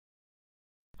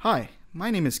Hi,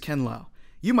 my name is Ken Lau.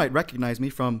 You might recognize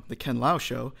me from The Ken Lau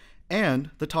Show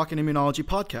and the Talkin' Immunology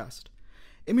podcast.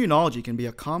 Immunology can be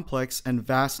a complex and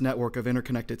vast network of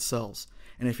interconnected cells,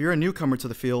 and if you're a newcomer to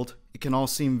the field, it can all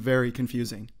seem very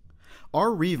confusing.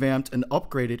 Our revamped and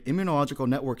upgraded Immunological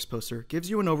Networks poster gives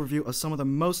you an overview of some of the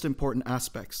most important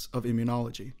aspects of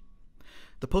immunology.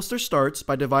 The poster starts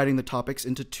by dividing the topics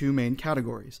into two main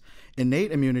categories: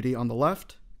 innate immunity on the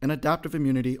left and adaptive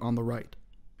immunity on the right.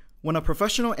 When a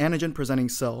professional antigen-presenting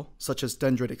cell, such as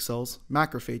dendritic cells,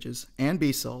 macrophages, and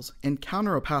B cells,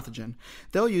 encounter a pathogen,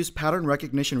 they'll use pattern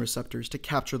recognition receptors to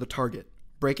capture the target,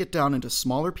 break it down into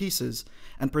smaller pieces,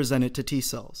 and present it to T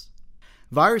cells.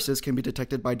 Viruses can be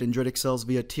detected by dendritic cells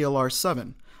via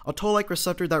TLR7, a toll-like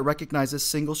receptor that recognizes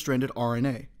single-stranded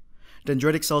RNA.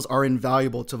 Dendritic cells are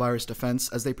invaluable to virus defense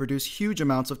as they produce huge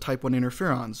amounts of type 1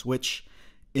 interferons, which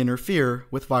interfere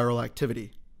with viral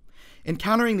activity.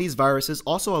 Encountering these viruses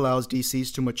also allows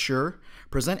DCs to mature,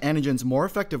 present antigens more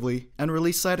effectively, and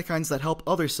release cytokines that help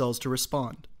other cells to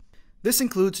respond. This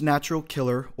includes natural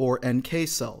killer or NK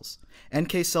cells.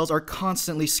 NK cells are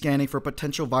constantly scanning for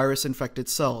potential virus-infected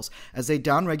cells as they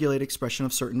downregulate expression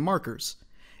of certain markers.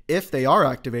 If they are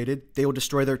activated, they will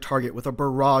destroy their target with a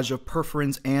barrage of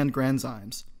perforins and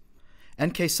granzymes.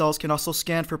 NK cells can also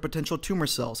scan for potential tumor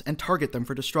cells and target them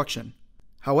for destruction.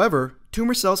 However,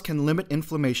 tumor cells can limit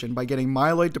inflammation by getting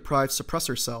myeloid-deprived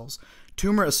suppressor cells,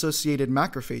 tumor-associated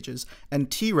macrophages, and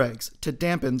Tregs to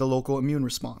dampen the local immune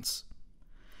response.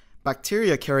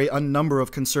 Bacteria carry a number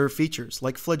of conserved features,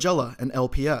 like flagella and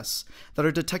LPS, that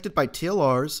are detected by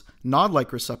TLRs,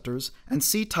 NOD-like receptors, and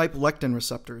C-type lectin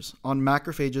receptors on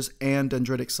macrophages and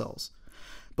dendritic cells.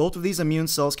 Both of these immune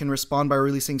cells can respond by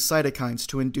releasing cytokines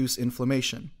to induce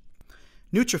inflammation.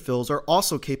 Neutrophils are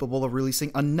also capable of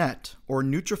releasing a NET, or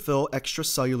neutrophil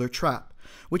extracellular trap,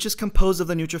 which is composed of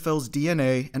the neutrophil's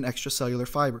DNA and extracellular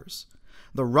fibers.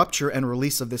 The rupture and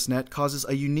release of this NET causes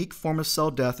a unique form of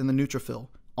cell death in the neutrophil,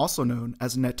 also known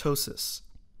as netosis.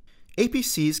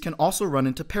 APCs can also run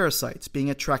into parasites, being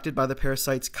attracted by the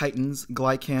parasite's chitins,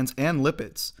 glycans, and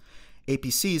lipids.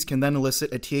 APCs can then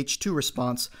elicit a Th2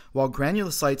 response, while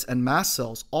granulocytes and mast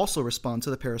cells also respond to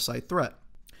the parasite threat.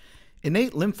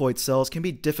 Innate lymphoid cells can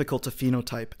be difficult to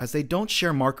phenotype as they don't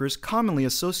share markers commonly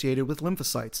associated with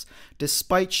lymphocytes,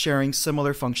 despite sharing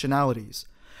similar functionalities.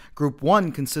 Group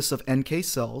 1 consists of NK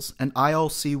cells and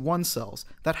ILC1 cells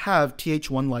that have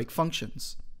Th1-like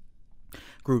functions.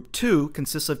 Group 2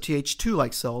 consists of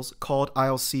Th2-like cells called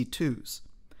ILC2s.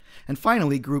 And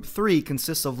finally, Group 3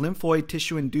 consists of lymphoid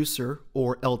tissue inducer,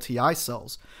 or LTI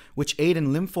cells, which aid in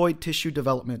lymphoid tissue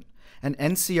development, and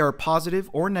NCR-positive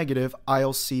or negative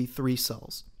ILC3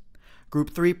 cells.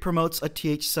 Group 3 promotes a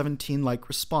Th17-like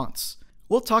response.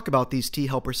 We'll talk about these T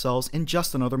helper cells in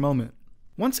just another moment.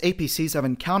 Once APCs have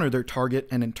encountered their target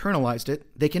and internalized it,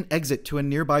 they can exit to a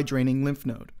nearby draining lymph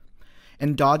node.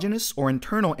 Endogenous or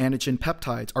internal antigen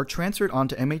peptides are transferred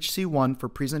onto MHC1 for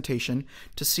presentation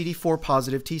to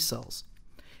CD4-positive T cells.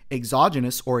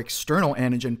 Exogenous or external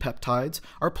antigen peptides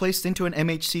are placed into an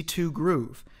MHC2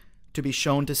 groove to be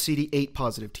shown to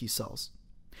CD8-positive T cells.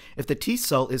 If the T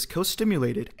cell is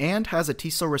co-stimulated and has a T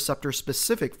cell receptor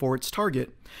specific for its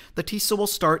target, the T cell will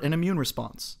start an immune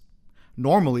response.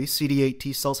 Normally, CD8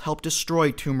 T cells help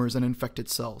destroy tumors and infected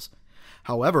cells.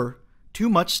 However, too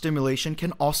much stimulation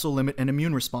can also limit an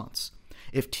immune response.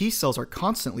 If T cells are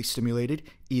constantly stimulated,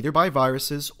 either by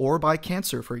viruses or by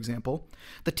cancer, for example,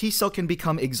 the T cell can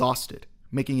become exhausted,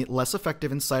 making it less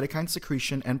effective in cytokine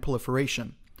secretion and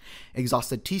proliferation.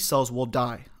 Exhausted T cells will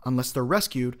die unless they're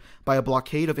rescued by a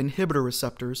blockade of inhibitor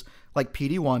receptors like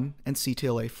PD-1 and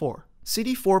CTLA-4.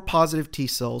 CD4-positive T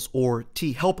cells, or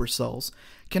T helper cells,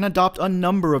 can adopt a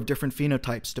number of different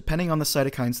phenotypes depending on the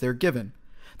cytokines they're given.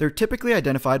 They're typically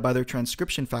identified by their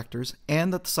transcription factors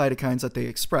and the cytokines that they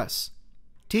express.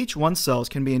 Th1 cells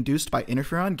can be induced by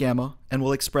interferon gamma and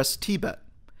will express Tbet.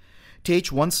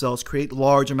 Th1 cells create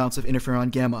large amounts of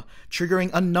interferon gamma, triggering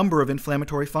a number of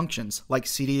inflammatory functions like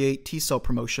CD8 T cell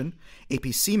promotion,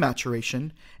 APC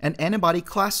maturation, and antibody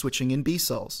class switching in B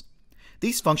cells.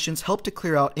 These functions help to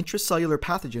clear out intracellular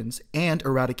pathogens and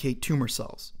eradicate tumor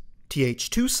cells.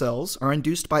 Th2 cells are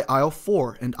induced by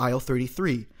IL-4 and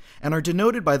IL-33 and are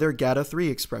denoted by their GATA3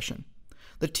 expression.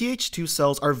 The Th2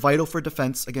 cells are vital for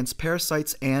defense against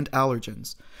parasites and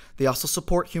allergens. They also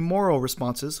support humoral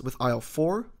responses with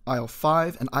IL-4,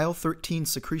 IL-5, and IL-13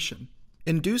 secretion.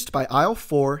 Induced by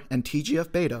IL-4 and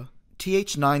TGF-beta,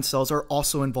 Th9 cells are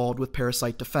also involved with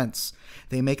parasite defense.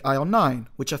 They make IL-9,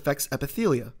 which affects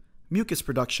epithelia, mucus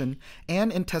production,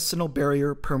 and intestinal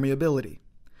barrier permeability.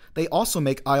 They also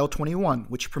make IL-21,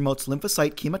 which promotes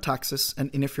lymphocyte chemotaxis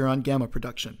and interferon gamma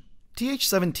production.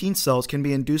 Th17 cells can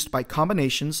be induced by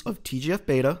combinations of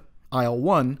TGF-beta,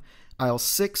 IL-1,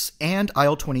 IL-6, and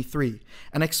IL-23,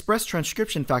 and express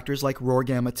transcription factors like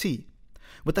ROR-gamma T.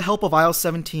 With the help of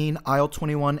IL-17,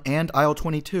 IL-21, and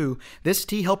IL-22, this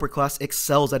T helper class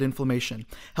excels at inflammation,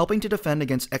 helping to defend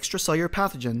against extracellular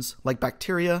pathogens like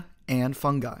bacteria and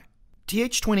fungi.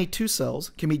 Th22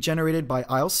 cells can be generated by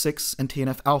IL-6 and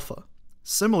TNF-alpha.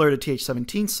 Similar to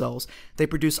Th17 cells, they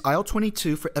produce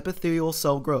IL-22 for epithelial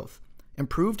cell growth,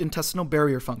 improved intestinal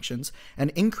barrier functions,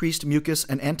 and increased mucus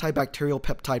and antibacterial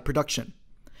peptide production.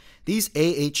 These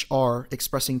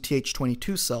AHR-expressing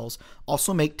Th22 cells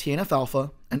also make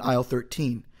TNF-alpha and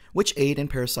IL-13, which aid in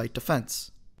parasite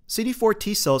defense. CD4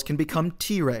 T cells can become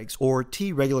Tregs, or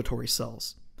T regulatory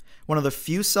cells, one of the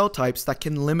few cell types that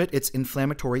can limit its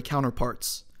inflammatory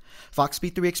counterparts.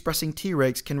 FOXP3-expressing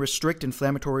Tregs can restrict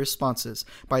inflammatory responses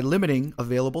by limiting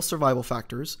available survival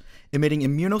factors, emitting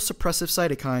immunosuppressive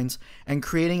cytokines, and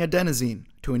creating adenosine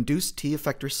to induce T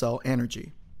effector cell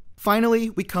anergy. Finally,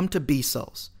 we come to B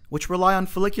cells, which rely on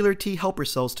follicular T helper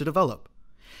cells to develop.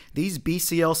 These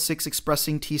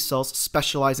BCL6-expressing T cells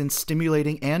specialize in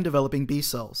stimulating and developing B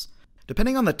cells.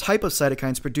 Depending on the type of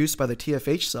cytokines produced by the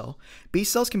TFH cell, B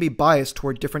cells can be biased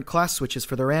toward different class switches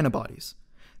for their antibodies.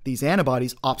 These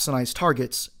antibodies opsonize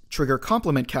targets, trigger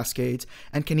complement cascades,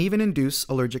 and can even induce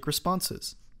allergic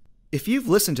responses. If you've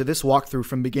listened to this walkthrough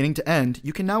from beginning to end,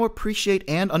 you can now appreciate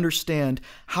and understand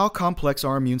how complex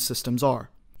our immune systems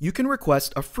are. You can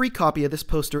request a free copy of this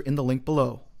poster in the link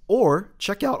below, or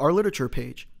check out our literature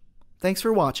page. Thanks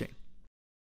for watching.